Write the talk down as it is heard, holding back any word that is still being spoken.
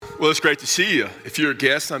Well, it's great to see you. If you're a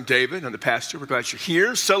guest, I'm David. I'm the pastor. We're glad you're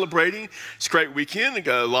here celebrating. It's a great weekend. We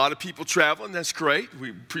got a lot of people traveling. That's great.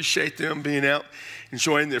 We appreciate them being out,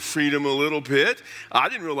 enjoying their freedom a little bit. I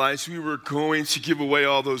didn't realize we were going to give away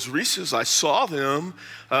all those Reese's. I saw them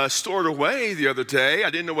stored away the other day.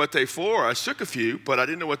 I didn't know what they for. I took a few, but I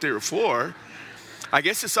didn't know what they were for. I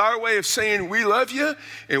guess it's our way of saying we love you,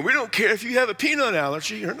 and we don't care if you have a peanut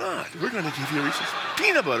allergy or not. We're going to give you a Reese's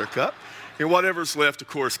peanut butter cup. And whatever's left, of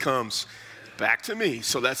course, comes back to me.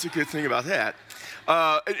 So that's a good thing about that.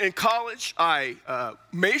 In college, I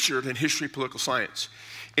majored in history, political science.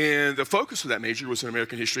 And the focus of that major was in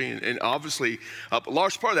American history. And obviously, a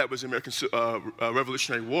large part of that was the American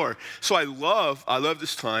Revolutionary War. So I love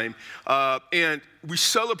this time. And we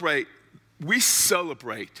celebrate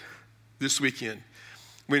this weekend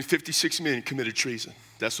when 56 men committed treason.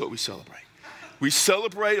 That's what we celebrate. We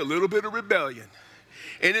celebrate a little bit of rebellion.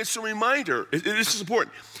 And it's a reminder, this is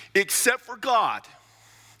important, except for God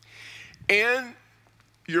and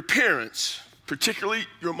your parents, particularly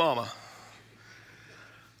your mama,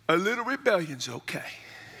 a little rebellion's okay.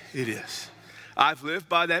 It is. I've lived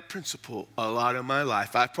by that principle a lot of my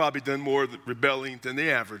life. I've probably done more rebelling than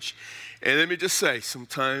the average. And let me just say,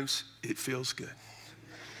 sometimes it feels good.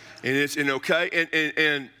 And it's okay.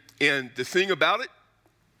 And the thing about it,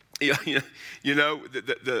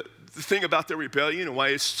 the thing about their rebellion and why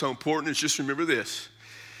it's so important is just remember this.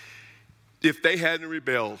 If they hadn't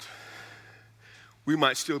rebelled, we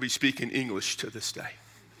might still be speaking English to this day.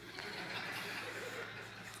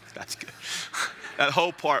 That's good. That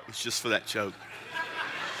whole part was just for that joke.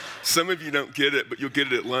 Some of you don't get it, but you'll get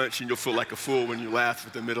it at lunch and you'll feel like a fool when you laugh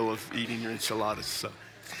in the middle of eating your enchiladas. So,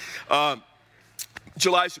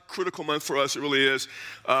 July is a critical month for us. It really is.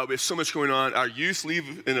 We have so much going on. Our youth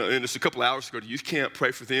leave in just a couple hours to go to youth camp.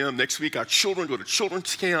 Pray for them. Next week, our children go to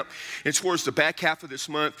children's camp. And towards the back half of this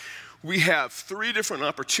month, we have 3 different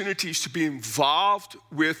opportunities to be involved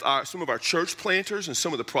with some of our church planters and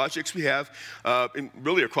some of the projects we have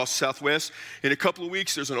really across the Southwest. In a couple of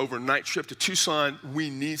weeks, there's an overnight trip to Tucson. We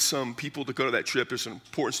need some people to go to that trip. There's some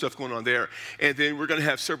important stuff going on there. And then we're going to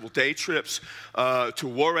have several day trips to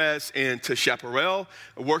Juarez and to Chaparral,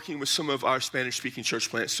 working with some of our Spanish-speaking church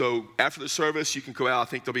plants. So after the service, you can go out. I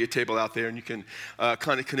think there'll be a table out there, and you can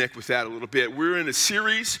kind of connect with that a little bit. We're in a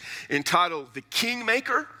series entitled The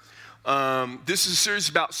Kingmaker. This is a series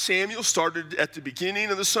about Samuel, started at the beginning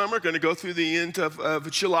of the summer, going to go through the end of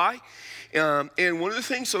July. And one of the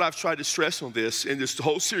things that I've tried to stress on this, in this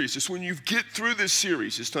whole series, is when you get through this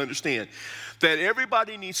series, is to understand that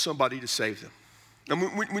everybody needs somebody to save them. And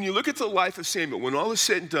when you look at the life of Samuel, when all is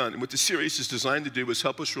said and done, and what the series is designed to do is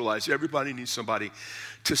help us realize everybody needs somebody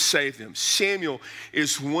to save them. Samuel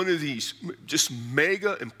is one of these just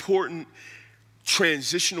mega important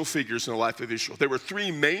transitional figures in the life of Israel. There were 3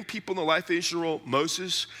 main people in the life of Israel: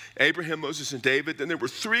 Moses, Abraham, Moses, and David. Then there were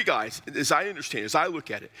 3 guys, as I understand, as I look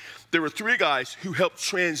at it, there were 3 guys who helped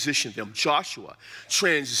transition them. Joshua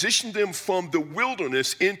transitioned them from the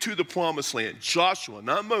wilderness into the promised land. Joshua,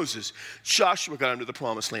 not Moses. Joshua got into the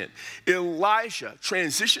promised land. Elijah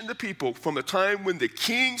transitioned the people from the time when the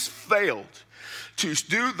kings failed to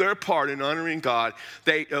do their part in honoring God.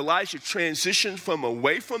 Elijah transitioned from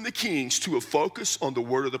away from the kings to a focus on the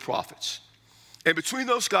word of the prophets. And between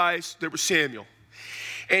those guys, there was Samuel.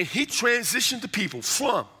 And he transitioned the people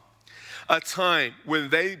from a time when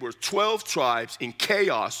they were 12 tribes in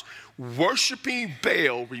chaos, worshiping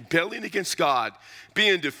Baal, rebelling against God,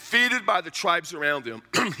 being defeated by the tribes around them.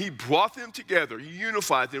 He brought them together, he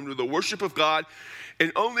unified them to the worship of God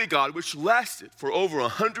and only God, which lasted for over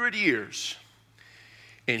 100 years.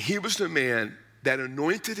 And he was the man that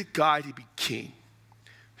anointed a guy to be king,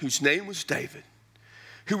 whose name was David,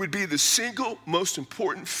 who would be the single most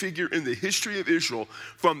important figure in the history of Israel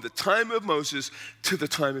from the time of Moses to the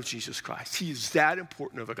time of Jesus Christ. He is that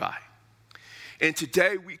important of a guy. And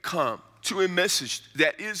today we come to a message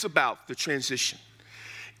that is about the transition.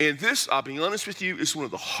 And this, I'll be honest with you, is one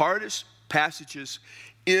of the hardest passages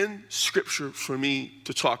in Scripture for me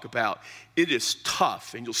to talk about. It is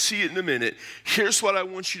tough, and you'll see it in a minute. Here's what I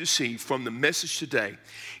want you to see from the message today.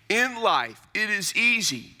 In life, it is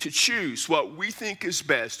easy to choose what we think is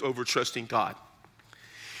best over trusting God.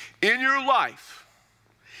 In your life,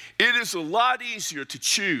 it is a lot easier to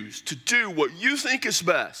choose to do what you think is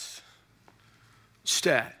best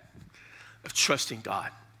instead of trusting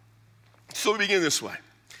God. So we begin this way.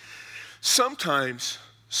 Sometimes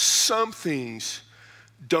some things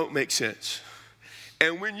don't make sense.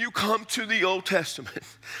 And when you come to the Old Testament,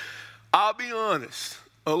 I'll be honest,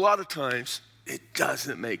 a lot of times it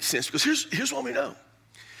doesn't make sense. Because here's what we know.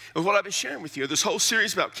 And what I've been sharing with you, this whole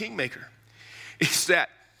series about Kingmaker, is that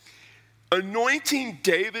anointing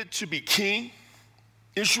David to be king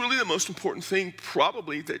is really the most important thing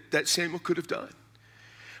probably that Samuel could have done.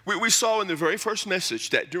 We saw in the very first message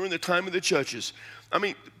that during the time of the judges,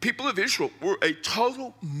 people of Israel were a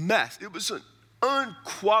total mess. It was an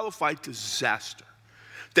unqualified disaster.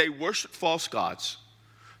 They worshiped false gods.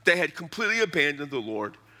 They had completely abandoned the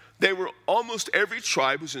Lord. Almost every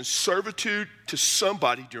tribe was in servitude to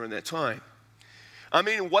somebody during that time.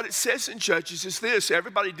 What it says in Judges is this: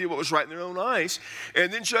 everybody did what was right in their own eyes.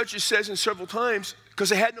 And then Judges says in several times, because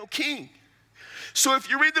they had no king. So if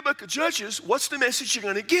you read the book of Judges, what's the message you're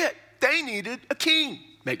going to get? They needed a king.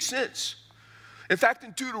 Makes sense. In fact,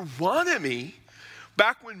 in Deuteronomy,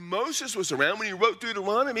 back when Moses was around, when he wrote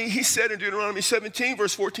Deuteronomy, he said in Deuteronomy 17,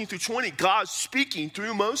 verse 14 through 20, God speaking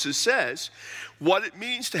through Moses says what it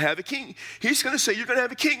means to have a king. He's going to say you're going to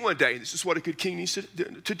have a king one day. And this is what a good king needs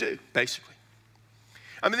to do, basically.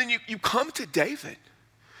 Then you come to David,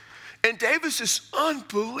 and David's this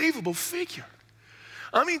unbelievable figure.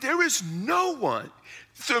 There is no one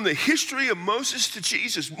from the history of Moses to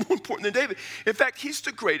Jesus more important than David. In fact, he's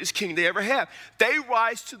the greatest king they ever have. They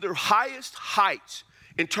rise to their highest heights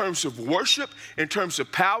in terms of worship, in terms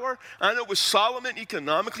of power. I know with Solomon,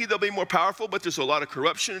 economically, they'll be more powerful, but there's a lot of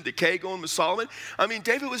corruption and decay going with Solomon.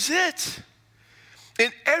 David was it.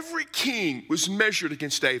 And every king was measured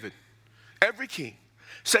against David. Every king.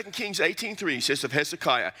 2 Kings 18:3 says of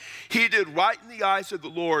Hezekiah, he did right in the eyes of the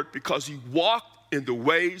Lord because he walked in the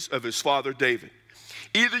ways of his father David.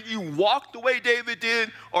 Either you walked the way David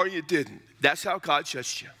did or you didn't. That's how God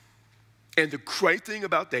judged you. And the great thing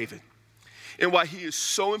about David and why he is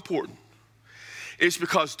so important is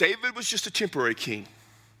because David was just a temporary king.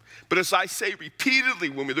 But as I say repeatedly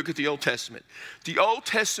when we look at the Old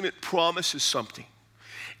Testament promises something.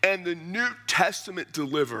 And the New Testament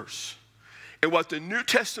delivers. And what the New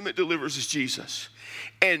Testament delivers is Jesus.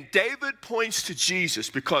 And David points to Jesus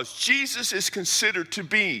because Jesus is considered to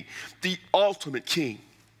be the ultimate king.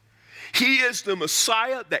 He is the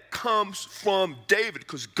Messiah that comes from David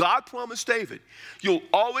because God promised David, you'll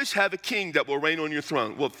always have a king that will reign on your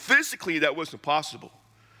throne. Well, physically, that wasn't possible.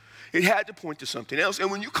 It had to point to something else.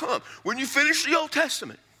 And when you finish the Old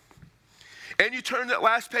Testament, and you turn that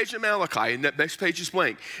last page of Malachi, and that next page is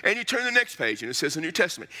blank. And you turn the next page, and it says the New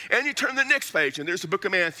Testament. And you turn the next page, and there's the book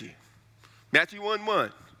of Matthew. Matthew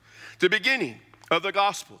 1:1. The beginning of the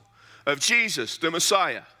gospel of Jesus, the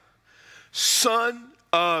Messiah, son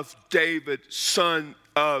of David, son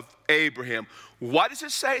of Abraham. Why does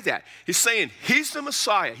it say that? He's saying he's the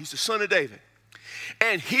Messiah. He's the son of David.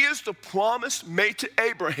 And he is the promise made to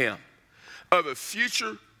Abraham of a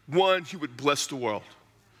future one who would bless the world.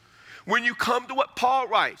 When you come to what Paul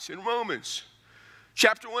writes in Romans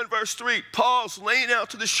chapter 1, verse 3, Paul's laying out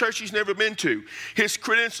to this church he's never been to his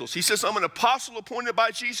credentials. He says, I'm an apostle appointed by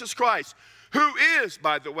Jesus Christ, who is,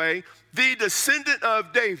 by the way, the descendant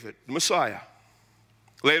of David, the Messiah.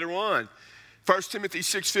 Later on, 1 Timothy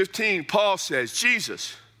 6:15, Paul says,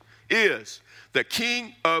 Jesus is the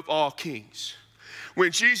King of all kings.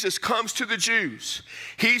 When Jesus comes to the Jews,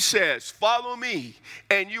 he says, follow me,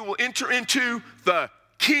 and you will enter into the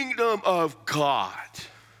kingdom of God.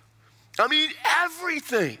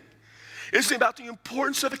 Everything is about the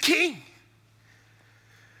importance of a king.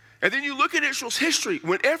 And then you look at Israel's history.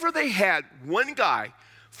 Whenever they had one guy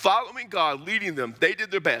following God, leading them, they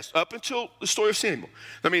did their best up until the story of Samuel.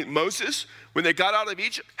 Moses, when they got out of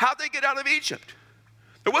Egypt, how'd they get out of Egypt?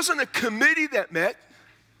 There wasn't a committee that met.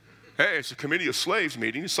 Hey, it's a committee of slaves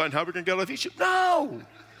meeting, deciding how we're going to get out of Egypt. No.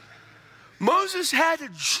 Moses had to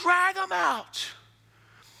drag them out.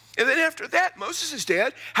 And then after that, Moses is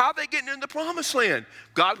dead. How are they getting in the promised land?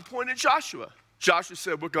 God appointed Joshua. Joshua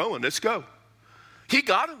said, we're going, let's go. He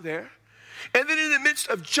got them there. And then in the midst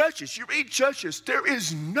of Judges, you read Judges, there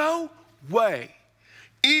is no way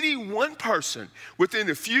any one person within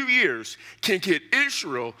a few years can get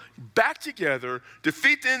Israel back together,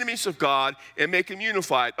 defeat the enemies of God, and make them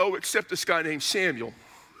unified. Oh, except this guy named Samuel,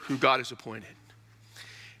 who God has appointed.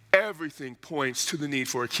 Everything points to the need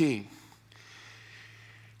for a king.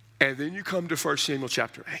 And then you come to 1 Samuel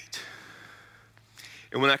chapter 8.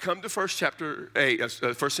 And when I come to 1 Samuel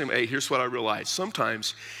 8, here's what I realize.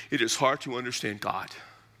 Sometimes it is hard to understand God.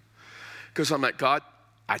 Because I'm like, God,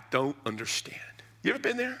 I don't understand. You ever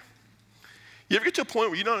been there? You ever get to a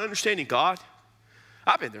point where you're not understanding God?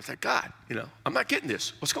 I've been there. It's like, God, I'm not getting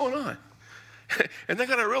this. What's going on? And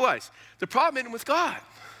then I realize the problem isn't with God.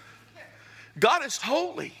 God is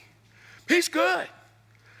holy. He's good.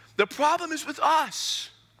 The problem is with us.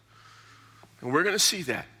 And we're going to see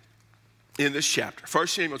that in this chapter. 1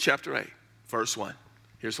 Samuel chapter 8, verse 1.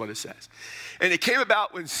 Here's what it says. And it came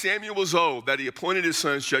about when Samuel was old that he appointed his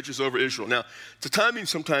sons judges over Israel. Now, the timing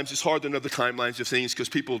sometimes is hard to know the timelines of things because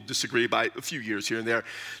people disagree by a few years here and there.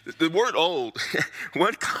 The word old,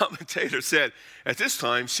 one commentator said, at this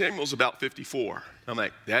time, Samuel's about 54. I'm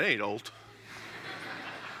like, that ain't old.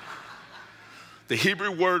 The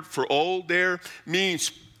Hebrew word for old there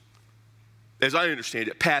means, as I understand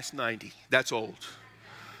it, past 90. That's old.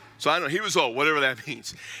 So I don't know, he was old, whatever that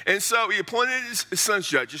means. And so he appointed his sons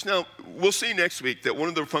judges. Now, we'll see next week that one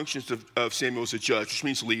of the functions of Samuel was a judge, which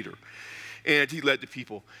means leader. And he led the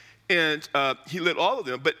people. And he led all of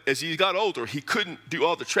them, but as he got older, he couldn't do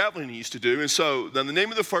all the traveling he used to do. And so then the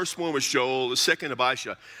name of the first one was Joel, the second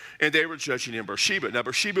Abishai, and they were judging in Beersheba. Now,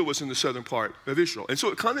 Beersheba was in the southern part of Israel. And so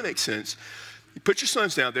it kind of makes sense. You put your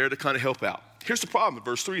sons down there to kind of help out. Here's the problem in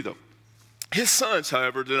verse 3, though. His sons,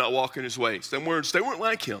 however, did not walk in his ways. In words, they weren't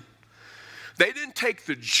like him. They didn't take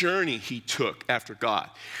the journey he took after God,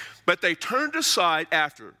 but they turned aside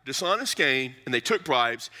after dishonest gain, and they took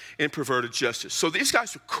bribes and perverted justice. So these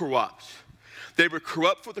guys were corrupt. They were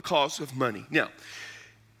corrupt for the cause of money. Now,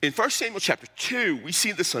 in 1 Samuel chapter 2, we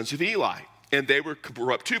see the sons of Eli, and they were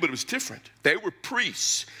corrupt too, but it was different. They were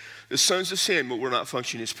priests. The sons of Samuel were not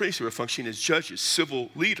functioning as priests. They were functioning as judges, civil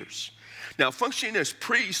leaders. Now, functioning as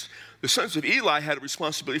priests, the sons of Eli had a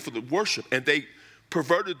responsibility for the worship, and they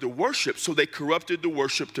perverted the worship, so they corrupted the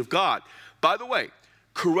worship of God. By the way,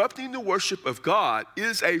 corrupting the worship of God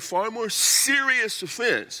is a far more serious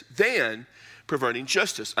offense than perverting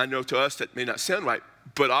justice. I know to us that may not sound right,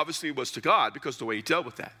 but obviously it was to God because of the way he dealt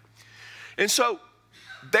with that. And so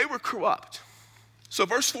they were corrupt. So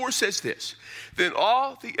verse 4 says this, then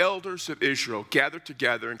all the elders of Israel gathered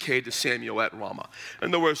together and came to Samuel at Ramah.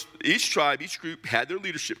 In other words, each tribe, each group had their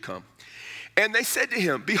leadership come. And they said to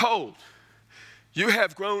him, behold, you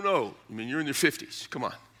have grown old. I mean, you're in your 50s. Come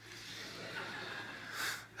on.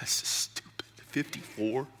 That's just stupid.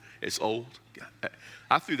 54 is old.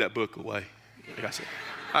 I threw that book away. Like I said,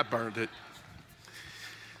 I burned it.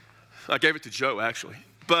 I gave it to Joe, actually.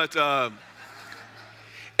 But, and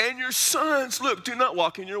your sons, look, do not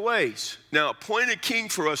walk in your ways. Now, appoint a king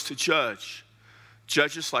for us to judge.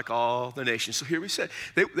 Judge us like all the nations. So here we said,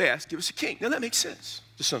 they asked, give us a king. Now, that makes sense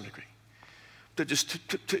to some degree. To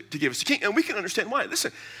give us a king. And we can understand why.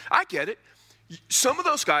 Listen, I get it. Some of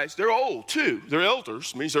those guys, they're old too. They're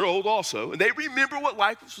elders, means they're old also. And they remember what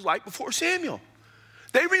life was like before Samuel.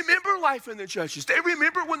 They remember life in the judges. They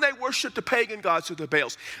remember when they worshiped the pagan gods of the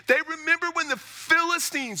Baals. They remember when the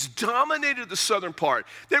Philistines dominated the southern part.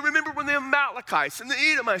 They remember when the Amalekites and the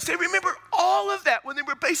Edomites. They remember all of that when they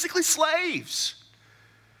were basically slaves.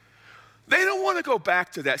 They don't want to go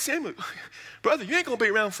back to that. Samuel, brother, you ain't going to be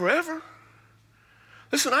around forever.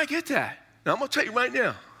 Listen, I get that. Now, I'm going to tell you right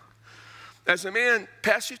now, as a man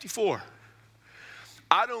past 54,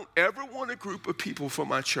 I don't ever want a group of people from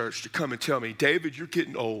my church to come and tell me, David, you're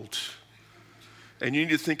getting old, and you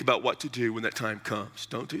need to think about what to do when that time comes.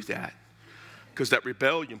 Don't do that, because that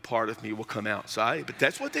rebellion part of me will come out. But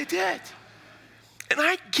that's what they did. And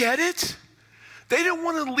I get it. They didn't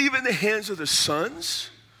want to leave it in the hands of the sons.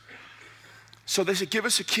 So they said, give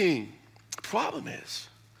us a king. The problem is,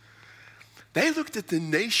 they looked at the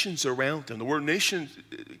nations around them. The word nation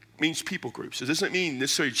means people groups. It doesn't mean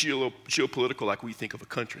necessarily geopolitical like we think of a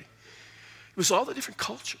country. It was all the different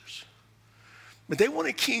cultures. But they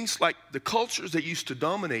wanted kings like the cultures that used to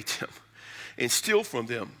dominate them and steal from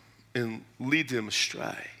them and lead them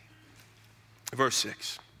astray. Verse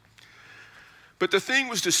 6. But the thing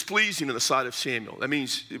was displeasing in the sight of Samuel. That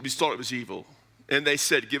means we thought it was evil. And they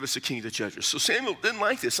said, give us a king to judge us. So Samuel didn't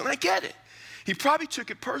like this, and I get it. He probably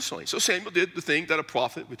took it personally. So Samuel did the thing that a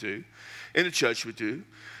prophet would do, and a judge would do,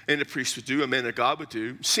 and a priest would do, a man of God would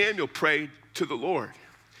do. Samuel prayed to the Lord.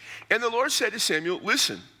 And the Lord said to Samuel,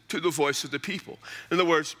 listen to the voice of the people. In other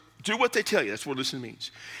words, do what they tell you. That's what listen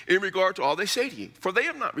means. In regard to all they say to you, for they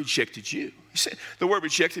have not rejected you. He said, the word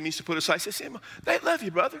rejected means to put aside. He said, Samuel, they love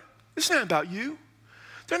you, brother. It's not about you.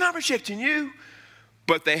 They're not rejecting you.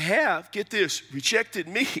 But they have, get this, rejected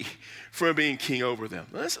me from being king over them.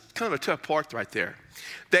 Well, that's kind of a tough part right there.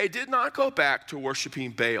 They did not go back to worshiping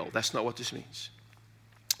Baal. That's not what this means.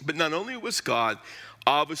 But not only was God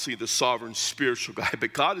obviously the sovereign spiritual guy,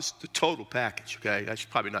 but God is the total package, okay? That's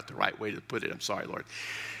probably not the right way to put it. I'm sorry, Lord.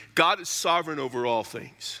 God is sovereign over all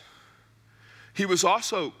things. He was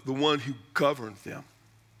also the one who governed them.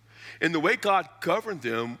 And the way God governed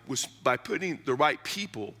them was by putting the right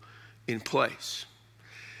people in place.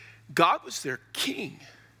 God was their king.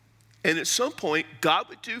 And at some point, God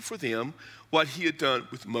would do for them what he had done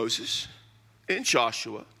with Moses and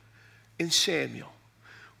Joshua and Samuel.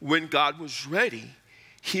 When God was ready,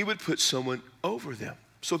 he would put someone over them.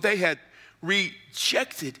 So they had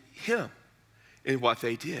rejected him in what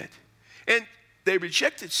they did. And they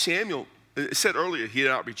rejected Samuel. It said earlier, he did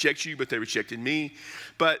not reject you, but they rejected me.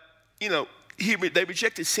 But, they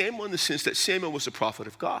rejected Samuel in the sense that Samuel was a prophet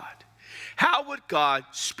of God. How would God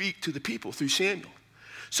speak to the people? Through Samuel.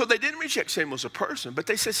 So they didn't reject Samuel as a person, but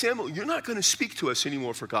they said, Samuel, you're not going to speak to us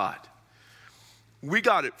anymore for God. We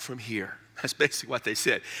got it from here. That's basically what they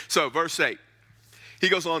said. So verse 8, he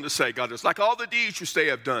goes on to say, God is like all the deeds which they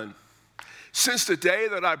have done since the day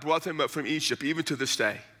that I brought them up from Egypt, even to this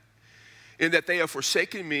day, in that they have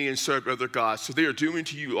forsaken me and served other gods. So they are doing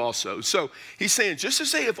to you also. So he's saying, just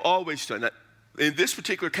as they have always done that, in this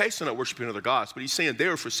particular case, they're not worshiping other gods, but he's saying they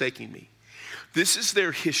are forsaking me. This is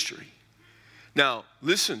their history. Now,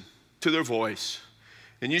 listen to their voice,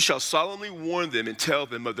 and you shall solemnly warn them and tell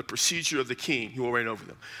them of the procedure of the king who will reign over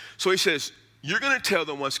them. So he says, you're going to tell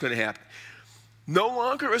them what's going to happen. No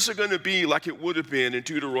longer is it going to be like it would have been in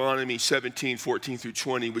Deuteronomy 17, 14 through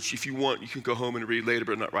 20, which if you want, you can go home and read later,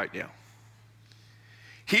 but not right now.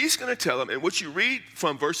 He's going to tell them, and what you read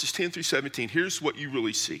from verses 10 through 17, here's what you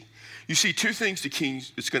really see. You see two things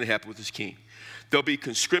that's going to happen with this king. There'll be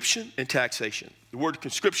conscription and taxation. The word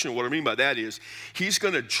conscription, what I mean by that is he's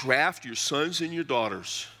going to draft your sons and your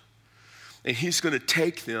daughters, and he's going to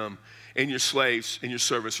take them and your slaves and your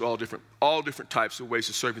servants for all different types of ways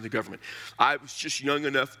of serving the government. I was just young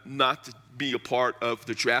enough not to be a part of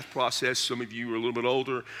the draft process. Some of you are a little bit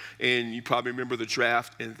older, and you probably remember the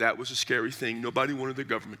draft, and that was a scary thing. Nobody wanted the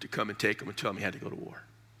government to come and take them and tell them you had to go to war.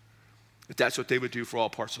 But that's what they would do for all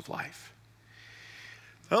parts of life.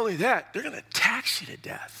 Not only that, they're going to tax you to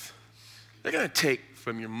death. They're going to take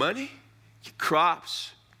from your money, your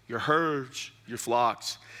crops, your herds, your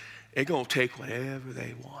flocks. They're going to take whatever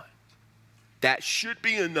they want. That should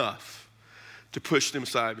be enough to push them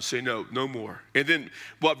aside and say, no, no more. And then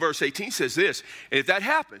what verse 18 says this, and if that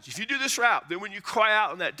happens, if you do this route, then when you cry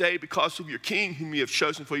out on that day because of your king whom you have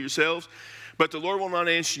chosen for yourselves, but the Lord will not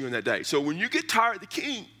answer you in that day. So when you get tired of the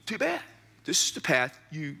king, too bad. This is the path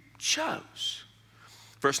you chose.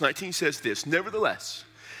 Verse 19 says this, nevertheless,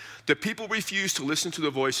 the people refused to listen to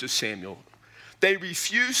the voice of Samuel. They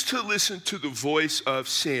refused to listen to the voice of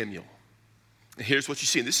Samuel. And here's what you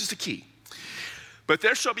see, and this is the key. But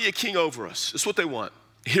there shall be a king over us. That's what they want.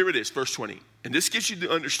 Here it is, verse 20. And this gives you the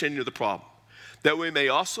understanding of the problem. That we may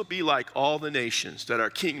also be like all the nations, that our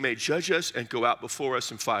king may judge us and go out before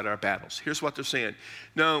us and fight our battles. Here's what they're saying.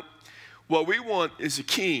 No, what we want is a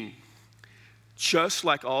king just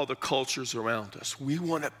like all the cultures around us. We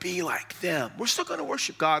want to be like them. We're still going to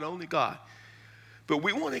worship God, only God. But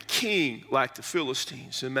we want a king like the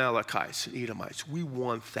Philistines and Amalekites and Edomites. We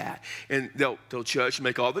want that. And they'll judge and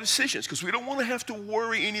make all the decisions because we don't want to have to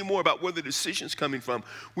worry anymore about where the decision's coming from.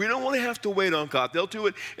 We don't want to have to wait on God. They'll do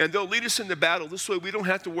it and they'll lead us into battle. This way we don't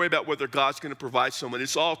have to worry about whether God's going to provide someone.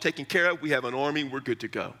 It's all taken care of. We have an army. We're good to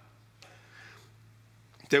go.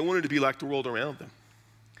 They wanted to be like the world around them.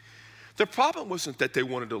 The problem wasn't that they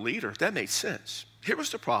wanted a leader. That made sense. Here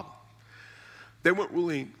was the problem. They weren't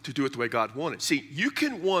willing to do it the way God wanted. See, you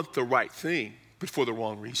can want the right thing, but for the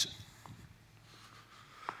wrong reason.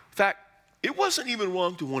 In fact, it wasn't even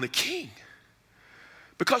wrong to want a king.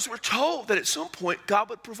 Because we're told that at some point, God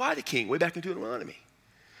would provide a king, way back in Deuteronomy.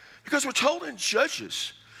 Because we're told in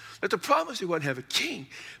Judges that the problem is they wouldn't have a king.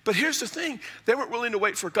 But here's the thing, they weren't willing to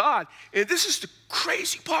wait for God. And this is the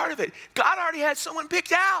crazy part of it. God already had someone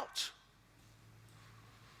picked out.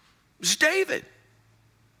 It was David.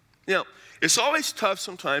 Now, it's always tough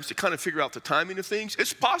sometimes to kind of figure out the timing of things.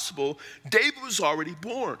 It's possible David was already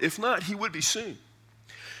born. If not, he would be soon.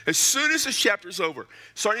 As soon as this chapter's over,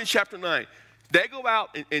 starting in chapter 9, they go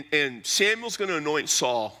out and Samuel's going to anoint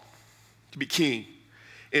Saul to be king.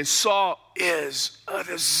 And Saul is a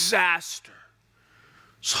disaster.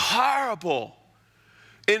 It's horrible.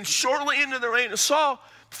 And shortly into the reign of Saul,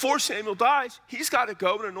 before Samuel dies, he's got to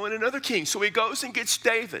go and anoint another king. So he goes and gets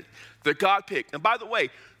David, the God picked. And by the way,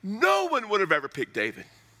 no one would have ever picked David.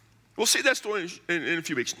 We'll see that story in a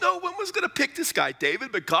few weeks. No one was going to pick this guy,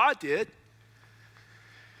 David, but God did.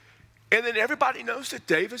 And then everybody knows that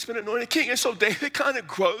David's been anointed king. And so David kind of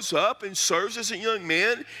grows up and serves as a young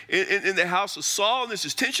man in the house of Saul. And there's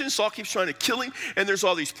this tension. Saul keeps trying to kill him. And there's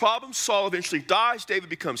all these problems. Saul eventually dies. David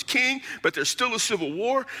becomes king. But there's still a civil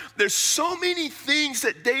war. There's so many things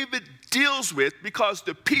that David deals with because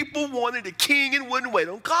the people wanted a king and wouldn't wait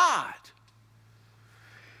on God.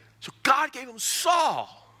 So God gave him Saul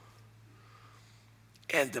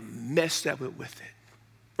and the mess that went with it.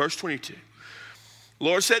 Verse 22. The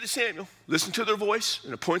Lord said to Samuel, listen to their voice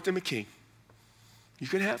and appoint them a king. You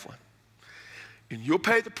can have one. And you'll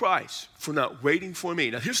pay the price for not waiting for me.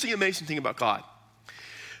 Now, here's the amazing thing about God.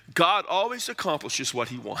 God always accomplishes what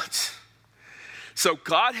he wants. So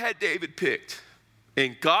God had David picked,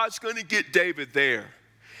 and God's going to get David there.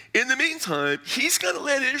 In the meantime, he's going to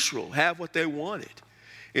let Israel have what they wanted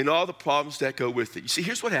and all the problems that go with it. You see,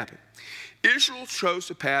 here's what happened. Israel chose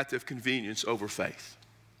the path of convenience over faith.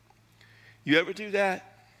 You ever do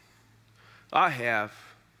that? I have.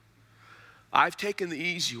 I've taken the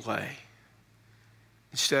easy way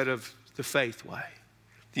instead of the faith way.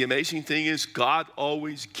 The amazing thing is God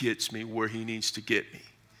always gets me where he needs to get me.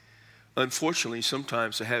 Unfortunately,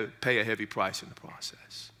 sometimes I pay a heavy price in the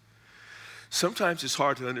process. Sometimes it's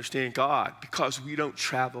hard to understand God because we don't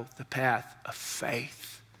travel the path of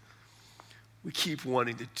faith. We keep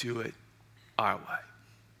wanting to do it our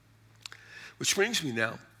way. Which brings me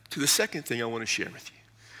now to the second thing I want to share with you.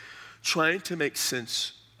 Trying to make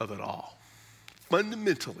sense of it all.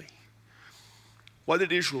 Fundamentally, what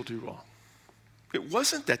did Israel do wrong? It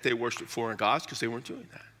wasn't that they worshiped foreign gods, because they weren't doing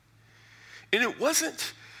that. And it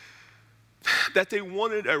wasn't that they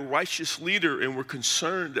wanted a righteous leader and were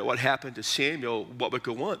concerned that what happened to Samuel, what would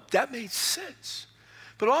go on. That made sense.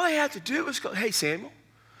 But all they had to do was go, hey, Samuel,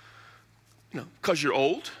 because you're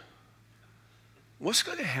old, what's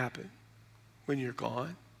going to happen when you're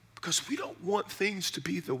gone? Because we don't want things to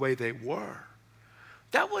be the way they were.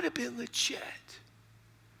 That would have been legit.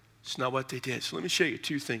 It's not what they did. So let me show you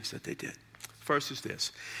two things that they did. First is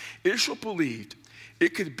this. Israel believed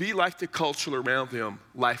it could be like the culture around them,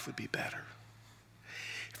 life would be better.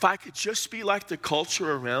 If I could just be like the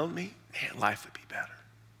culture around me, man, life would be better.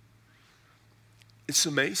 It's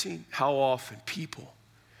amazing how often people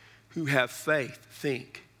who have faith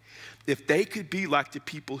think if they could be like the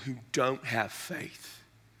people who don't have faith,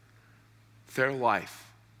 their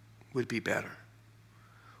life would be better.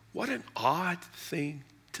 What an odd thing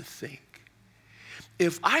to think.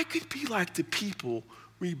 If I could be like the people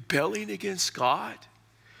rebelling against God,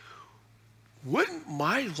 wouldn't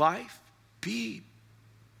my life be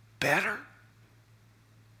better?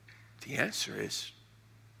 The answer is,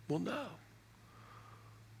 well, no.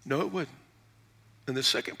 No, it wouldn't. And the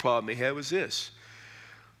second problem they had was this.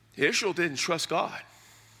 Israel didn't trust God.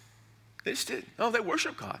 They just didn't. No, they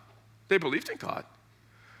worshiped God. They believed in God.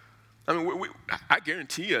 I mean, I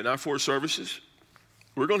guarantee you in our 4 services,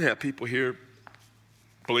 we're going to have people here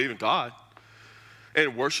believe in God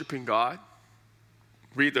and worshiping God,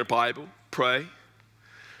 read their Bible, pray.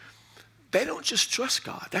 They don't just trust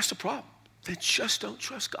God. That's the problem. They just don't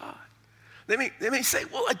trust God. They may say,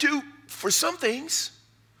 well, I do for some things.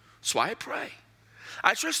 That's why I pray.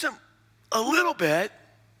 I trust him a little bit.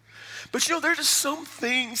 But there are just some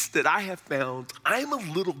things that I have found I'm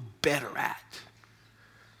a little better at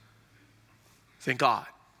than God.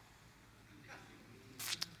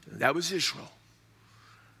 That was Israel.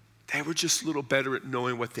 They were just a little better at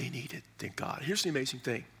knowing what they needed than God. Here's the amazing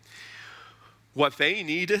thing. What they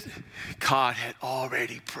needed, God had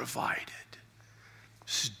already provided.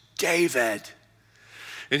 This is David.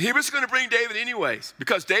 And he was going to bring David anyways,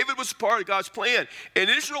 because David was part of God's plan, and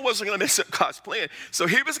Israel wasn't going to mess up God's plan. So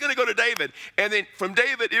he was going to go to David, and then from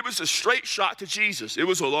David, it was a straight shot to Jesus. It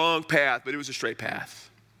was a long path, but it was a straight path.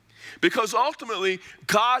 Because ultimately,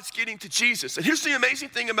 God's getting to Jesus. And here's the amazing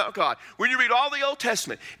thing about God. When you read all the Old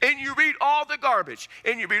Testament, and you read all the garbage,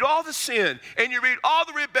 and you read all the sin, and you read all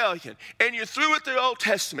the rebellion, and you're through with the Old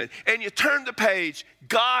Testament, and you turn the page,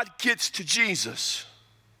 God gets to Jesus.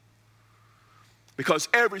 Because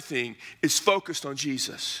everything is focused on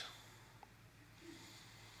Jesus.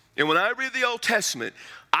 And when I read the Old Testament,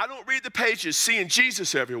 I don't read the pages seeing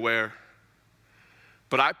Jesus everywhere.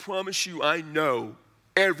 But I promise you, I know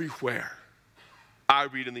everywhere I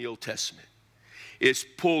read in the Old Testament, it's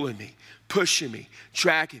pulling me, pushing me,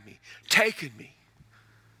 dragging me, taking me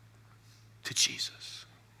to Jesus.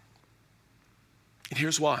 And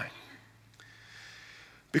here's why.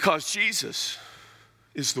 Because Jesus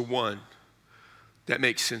is the one that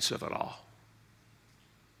makes sense of it all.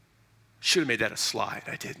 Should have made that a slide.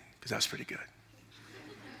 I didn't, because that was pretty good.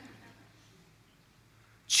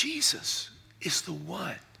 Jesus is the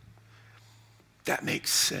one that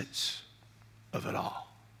makes sense of it all.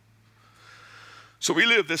 So we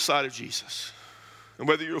live this side of Jesus. And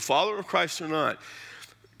whether you're a follower of Christ or not,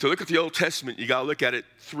 to look at the Old Testament, you got to look at it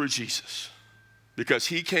through Jesus. Because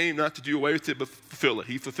he came not to do away with it, but fulfill it.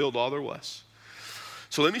 He fulfilled all there was.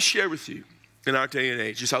 So let me share with you, in our day and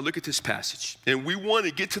age, as I look at this passage, and we want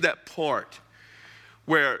to get to that part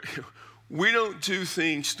where we don't do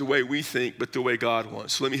things the way we think, but the way God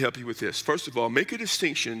wants. So let me help you with this. First of all, make a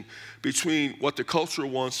distinction between what the culture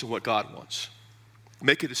wants and what God wants.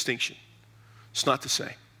 Make a distinction. It's not the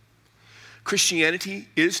same. Christianity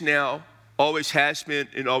is now, always has been,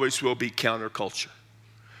 and always will be counterculture.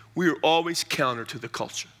 We are always counter to the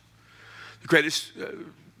culture. The greatest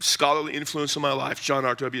scholarly influence on my life, John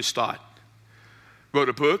R.W. Stott, wrote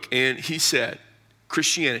a book, and he said,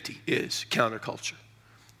 Christianity is counterculture.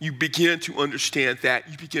 You begin to understand that.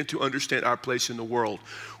 You begin to understand our place in the world.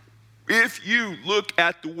 If you look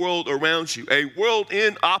at the world around you, a world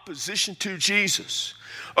in opposition to Jesus,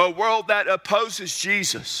 a world that opposes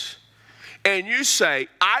Jesus, and you say,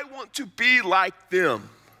 I want to be like them,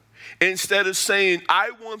 instead of saying,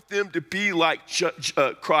 I want them to be like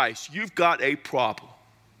Christ, you've got a problem.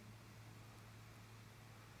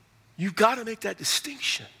 You've got to make that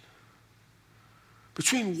distinction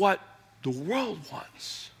between what the world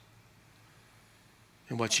wants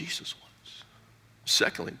and what Jesus wants.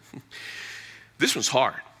 Secondly, this one's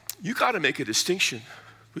hard. You got to make a distinction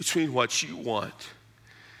between what you want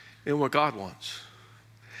and what God wants.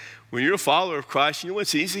 When you're a follower of Christ, you know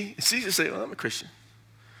what's easy? It's easy to say, well, I'm a Christian.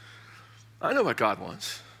 I know what God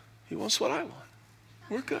wants. He wants what I want.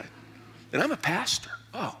 We're good. And I'm a pastor.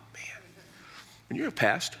 Oh, man. When you're a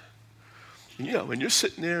pastor, you know, when you're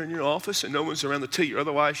sitting there in your office and no one's around to tell you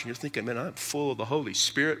otherwise, and you're thinking, man, I'm full of the Holy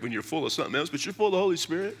Spirit, when you're full of something else, but you're full of the Holy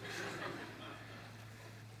Spirit.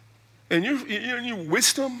 And you're in your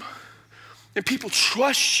wisdom, and people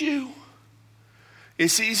trust you.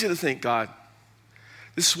 It's easy to think, God,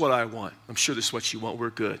 this is what I want. I'm sure this is what you want. We're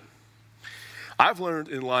good. I've learned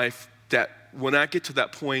in life that when I get to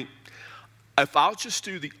that point, if I'll just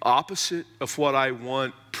do the opposite of what I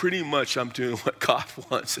want, pretty much I'm doing what God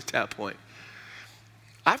wants at that point.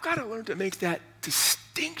 I've got to learn to make that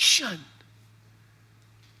distinction.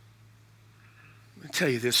 Let me tell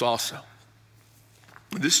you this also.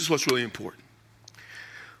 This is what's really important.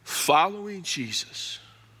 Following Jesus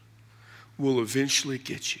will eventually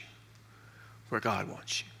get you where God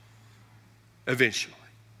wants you. Eventually.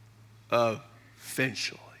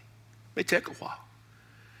 Eventually. It may take a while.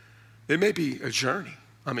 It may be a journey.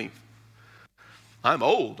 I mean, I'm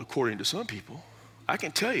old according to some people. I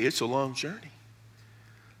can tell you it's a long journey.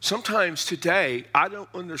 Sometimes today, I don't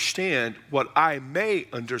understand what I may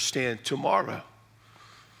understand tomorrow,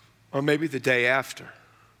 or maybe the day after,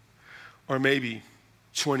 or maybe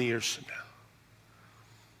 20 years from now.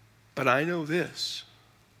 But I know this,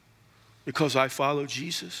 because I follow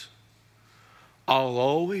Jesus, I'll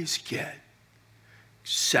always get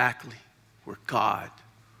exactly where God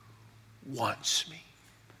wants me.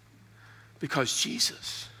 Because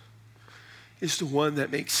Jesus is the one that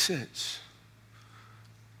makes sense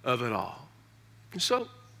of it all. And so,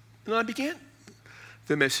 I began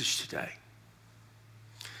the message today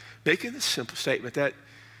making this simple statement that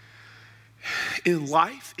in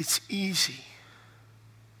life, it's easy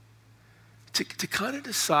to kind of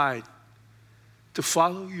decide to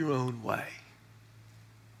follow your own way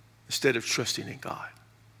instead of trusting in God.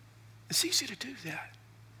 It's easy to do that.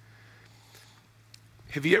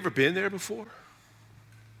 Have you ever been there before?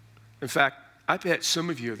 In fact, I bet some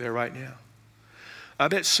of you are there right now. I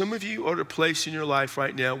bet some of you are at a place in your life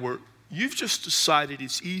right now where you've just decided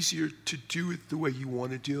it's easier to do it the way you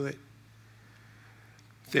want to do it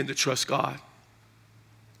than to trust God.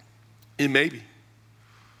 And maybe,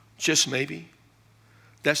 just maybe,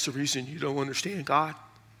 that's the reason you don't understand God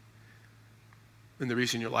and the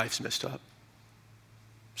reason your life's messed up.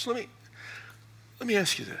 So let me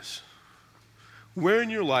ask you this. Where in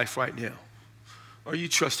your life right now are you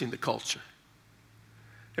trusting the culture?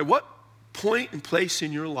 At what point and place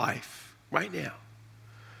in your life right now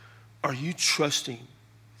are you trusting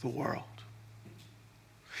the world?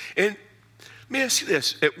 And let me ask you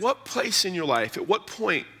this. At what place in your life, at what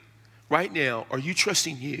point right now are you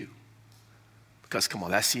trusting you? Because, come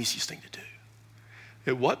on, that's the easiest thing to do.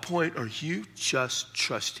 At what point are you just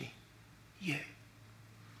trusting you?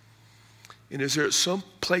 And is there some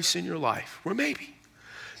place in your life where maybe,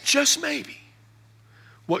 just maybe,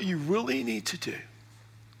 what you really need to do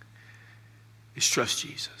is trust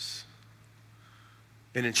Jesus?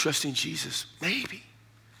 And in trusting Jesus, maybe,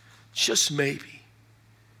 just maybe,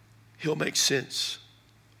 he'll make sense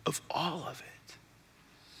of all of it.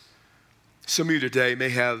 Some of you today may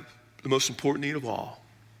have the most important need of all,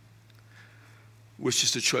 which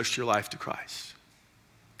is to trust your life to Christ.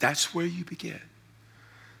 That's where you begin.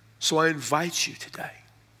 So I invite you today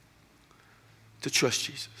to trust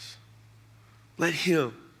Jesus. Let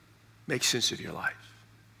him make sense of your life.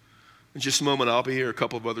 In just a moment, I'll be here. A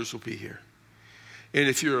couple of others will be here. And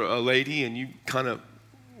if you're a lady and you kind of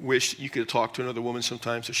wish you could talk to another woman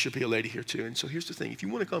sometimes, there should be a lady here too. And so here's the thing. If you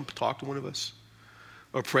want to come talk to one of us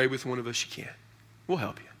or pray with one of us, you can. We'll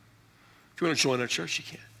help you. If you want to join our church, you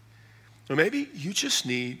can. Or maybe you just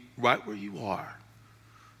need, right where you are,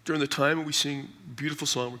 during the time when we sing a beautiful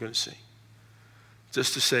song we're going to sing,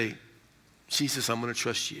 just to say, Jesus, I'm going to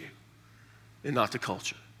trust you and not the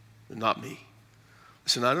culture and not me.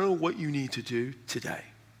 Listen, I don't know what you need to do today,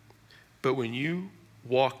 but when you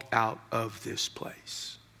walk out of this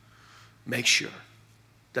place, make sure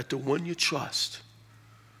that the one you trust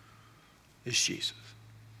is Jesus.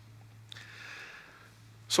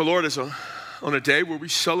 So Lord, on a day where we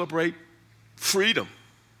celebrate freedom,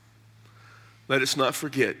 let us not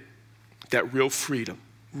forget that real freedom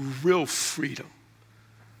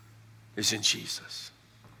is in Jesus.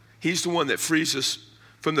 He's the one that frees us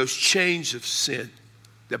from those chains of sin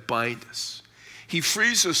that bind us. He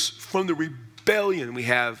frees us from the rebellion we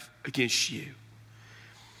have against you.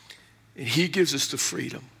 And he gives us the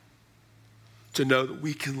freedom to know that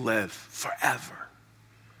we can live forever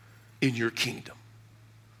in your kingdom.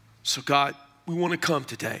 So God, we want to come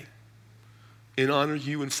today and honor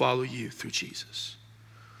you and follow you through Jesus.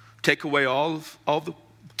 Take away all the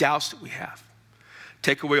doubts that we have.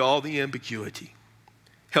 Take away all the ambiguity.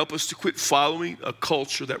 Help us to quit following a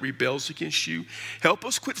culture that rebels against you. Help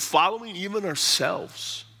us quit following even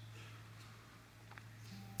ourselves.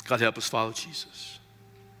 God, help us follow Jesus.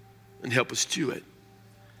 And help us do it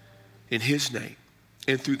in his name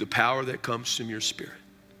and through the power that comes from your Spirit.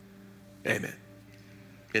 Amen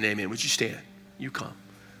and amen. Would you stand? You come.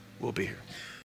 We'll be here.